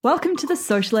Welcome to the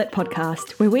Socialette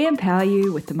podcast, where we empower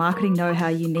you with the marketing know-how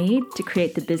you need to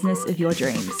create the business of your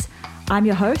dreams. I'm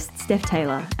your host, Steph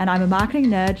Taylor, and I'm a marketing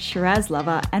nerd, Shiraz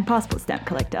lover, and passport stamp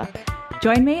collector.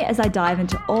 Join me as I dive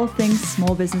into all things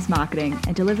small business marketing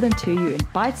and deliver them to you in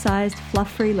bite-sized,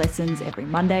 fluff-free lessons every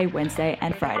Monday, Wednesday,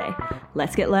 and Friday.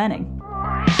 Let's get learning.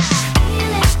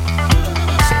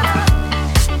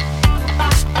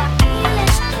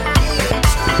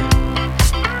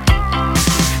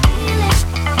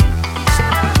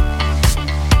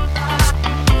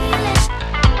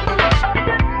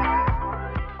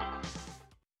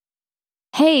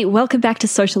 Hey, welcome back to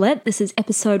Socialette. This is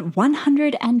episode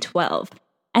 112.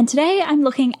 And today I'm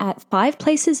looking at 5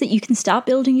 places that you can start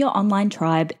building your online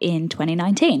tribe in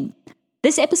 2019.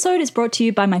 This episode is brought to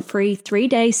you by my free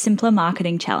 3-day Simpler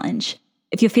Marketing Challenge.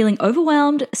 If you're feeling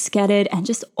overwhelmed, scattered, and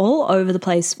just all over the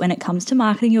place when it comes to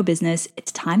marketing your business,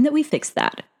 it's time that we fix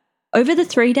that. Over the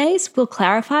 3 days, we'll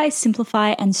clarify, simplify,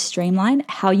 and streamline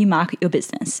how you market your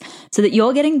business so that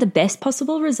you're getting the best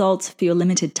possible results for your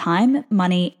limited time,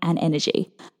 money, and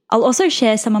energy. I'll also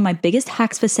share some of my biggest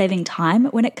hacks for saving time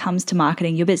when it comes to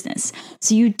marketing your business,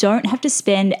 so you don't have to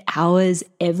spend hours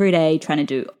every day trying to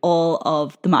do all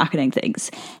of the marketing things.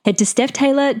 Head to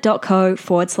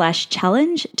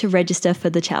stephtaylor.co/challenge to register for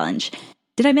the challenge.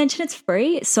 Did I mention it's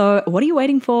free? So what are you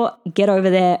waiting for? Get over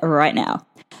there right now.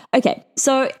 Okay,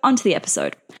 so onto the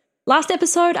episode. Last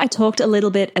episode, I talked a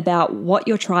little bit about what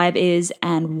your tribe is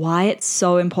and why it's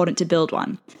so important to build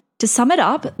one. To sum it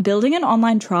up, building an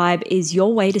online tribe is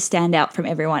your way to stand out from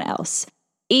everyone else,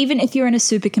 even if you're in a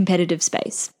super competitive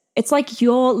space. It's like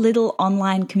your little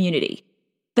online community,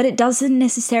 but it doesn't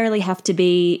necessarily have to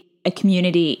be a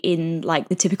community in like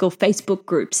the typical Facebook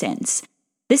group sense.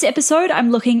 This episode,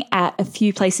 I'm looking at a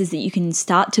few places that you can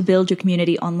start to build your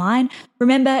community online.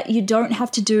 Remember, you don't have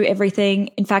to do everything.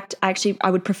 In fact, I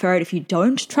would prefer it if you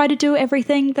don't try to do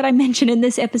everything that I mentioned in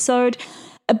this episode.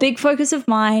 A big focus of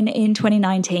mine in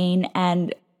 2019,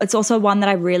 and it's also one that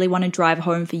I really want to drive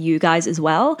home for you guys as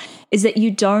well, is that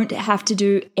you don't have to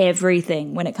do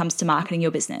everything when it comes to marketing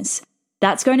your business.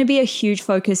 That's going to be a huge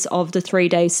focus of the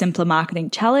 3-day Simpler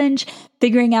Marketing Challenge,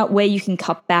 figuring out where you can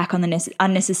cut back on the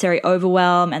unnecessary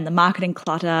overwhelm and the marketing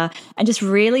clutter, and just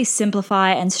really simplify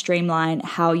and streamline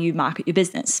how you market your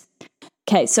business.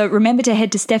 Okay, so remember to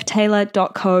head to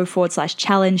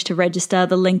stephtaylor.co/challenge to register.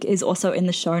 The link is also in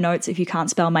the show notes if you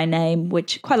can't spell my name,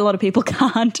 which quite a lot of people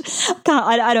can't.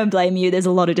 I don't blame you. There's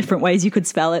a lot of different ways you could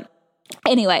spell it.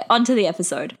 Anyway, on to the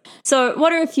episode. So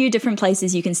what are a few different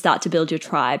places you can start to build your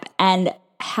tribe, and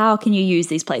how can you use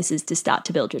these places to start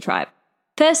to build your tribe?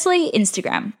 Firstly,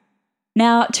 Instagram.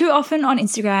 Now, too often on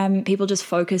Instagram, people just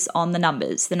focus on the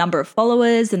numbers, the number of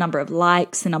followers, the number of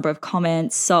likes, the number of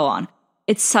comments, so on.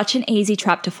 It's such an easy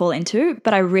trap to fall into,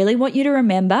 but I really want you to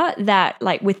remember that,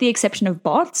 like with the exception of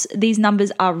bots, these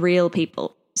numbers are real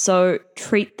people. So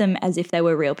treat them as if they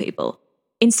were real people.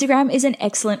 Instagram is an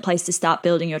excellent place to start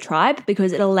building your tribe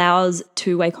because it allows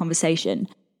two-way conversation.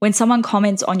 When someone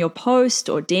comments on your post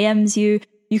or DMs you,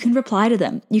 you can reply to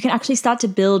them. You can actually start to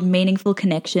build meaningful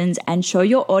connections and show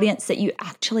your audience that you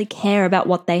actually care about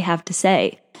what they have to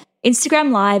say.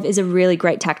 Instagram Live is a really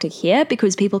great tactic here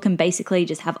because people can basically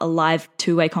just have a live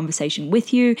two-way conversation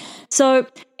with you. So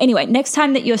anyway, next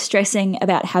time that you're stressing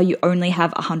about how you only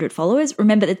have 100 followers,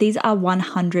 remember that these are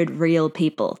 100 real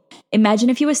people.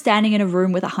 Imagine if you were standing in a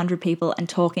room with 100 people and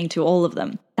talking to all of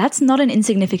them. That's not an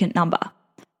insignificant number.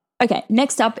 Okay,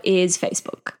 next up is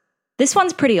Facebook. This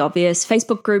one's pretty obvious.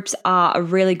 Facebook groups are a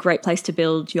really great place to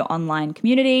build your online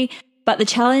community, but the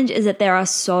challenge is that there are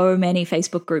so many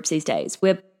Facebook groups these days.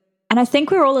 And I think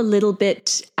we're all a little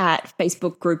bit at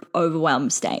Facebook group overwhelm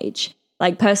stage.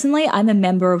 Like personally, I'm a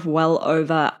member of well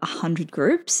over 100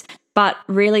 groups, but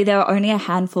really there are only a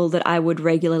handful that I would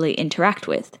regularly interact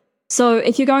with. So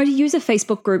if you're going to use a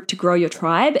Facebook group to grow your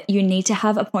tribe, you need to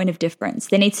have a point of difference.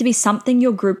 There needs to be something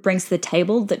your group brings to the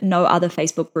table that no other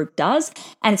Facebook group does,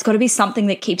 and it's got to be something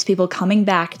that keeps people coming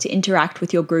back to interact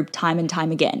with your group time and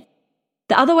time again.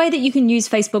 The other way that you can use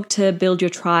Facebook to build your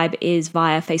tribe is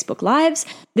via Facebook Lives.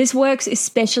 This works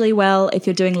especially well if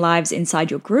you're doing lives inside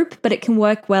your group, but it can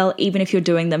work well even if you're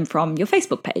doing them from your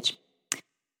Facebook page.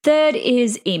 Third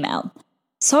is email.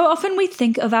 So often we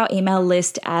think of our email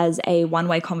list as a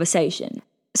one-way conversation.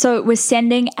 So we're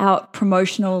sending out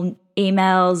promotional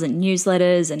emails and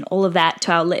newsletters and all of that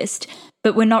to our list,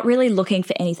 but we're not really looking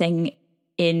for anything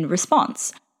in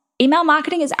response. Email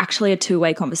marketing is actually a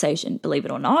two-way conversation, believe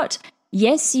it or not.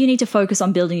 Yes, you need to focus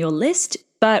on building your list,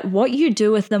 but what you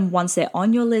do with them once they're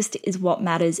on your list is what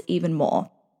matters even more.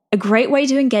 A great way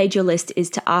to engage your list is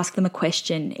to ask them a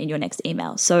question in your next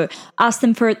email. So ask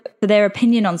them for their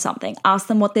opinion on something. Ask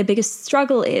them what their biggest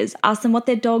struggle is. Ask them what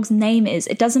their dog's name is.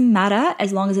 It doesn't matter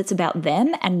as long as it's about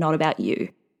them and not about you.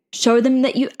 Show them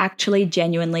that you actually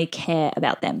genuinely care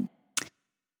about them.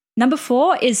 Number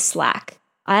 4 is Slack.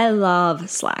 I love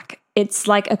Slack. It's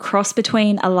like a cross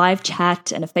between a live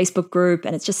chat and a Facebook group,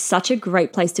 and it's just such a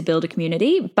great place to build a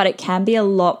community, but it can be a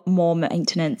lot more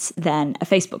maintenance than a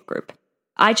Facebook group.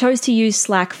 I chose to use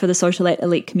Slack for the Social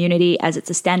Elite community as it's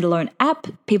a standalone app.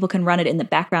 People can run it in the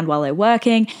background while they're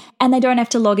working, and they don't have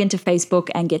to log into Facebook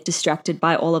and get distracted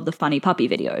by all of the funny puppy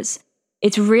videos.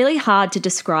 It's really hard to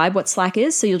describe what Slack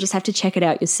is, so you'll just have to check it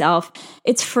out yourself.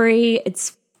 It's free.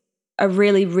 It's a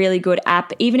really, really good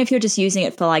app. Even if you're just using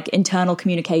it for like internal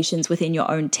communications within your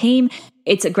own team,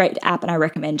 it's a great app and I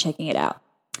recommend checking it out.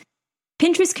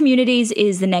 Pinterest Communities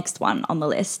is the next one on the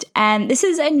list, and this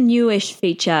is a newish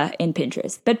feature in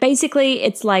Pinterest, but basically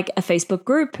it's like a Facebook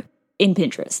group in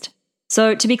Pinterest.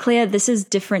 So to be clear, this is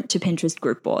different to Pinterest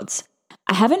group boards.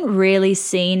 I haven't really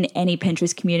seen any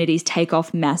Pinterest communities take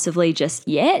off massively just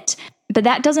yet, but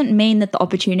that doesn't mean that the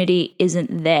opportunity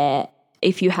isn't there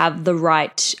if you have the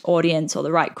right audience or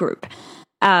the right group.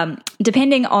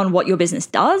 Depending on what your business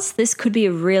does, this could be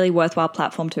a really worthwhile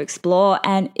platform to explore.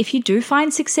 And if you do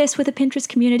find success with a Pinterest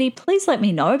community, please let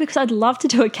me know because I'd love to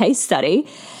do a case study.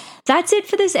 That's it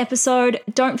for this episode.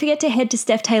 Don't forget to head to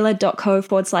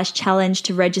stephtaylor.co/challenge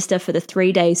to register for the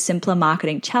 3-day Simpler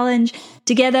Marketing Challenge.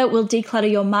 Together, we'll declutter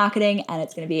your marketing and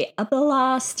it's going to be a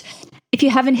blast. If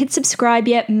you haven't hit subscribe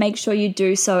yet, make sure you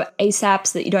do so ASAP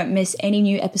so that you don't miss any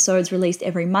new episodes released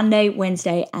every Monday,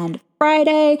 Wednesday, and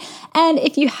Friday. And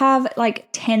if you have like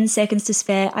 10 seconds to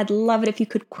spare, I'd love it if you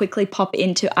could quickly pop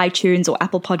into iTunes or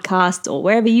Apple Podcasts or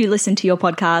wherever you listen to your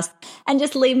podcast and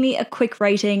just leave me a quick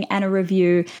rating and a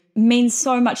review. It means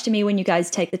so much to me when you guys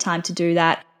take the time to do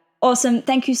that. Awesome.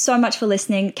 Thank you so much for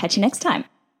listening. Catch you next time.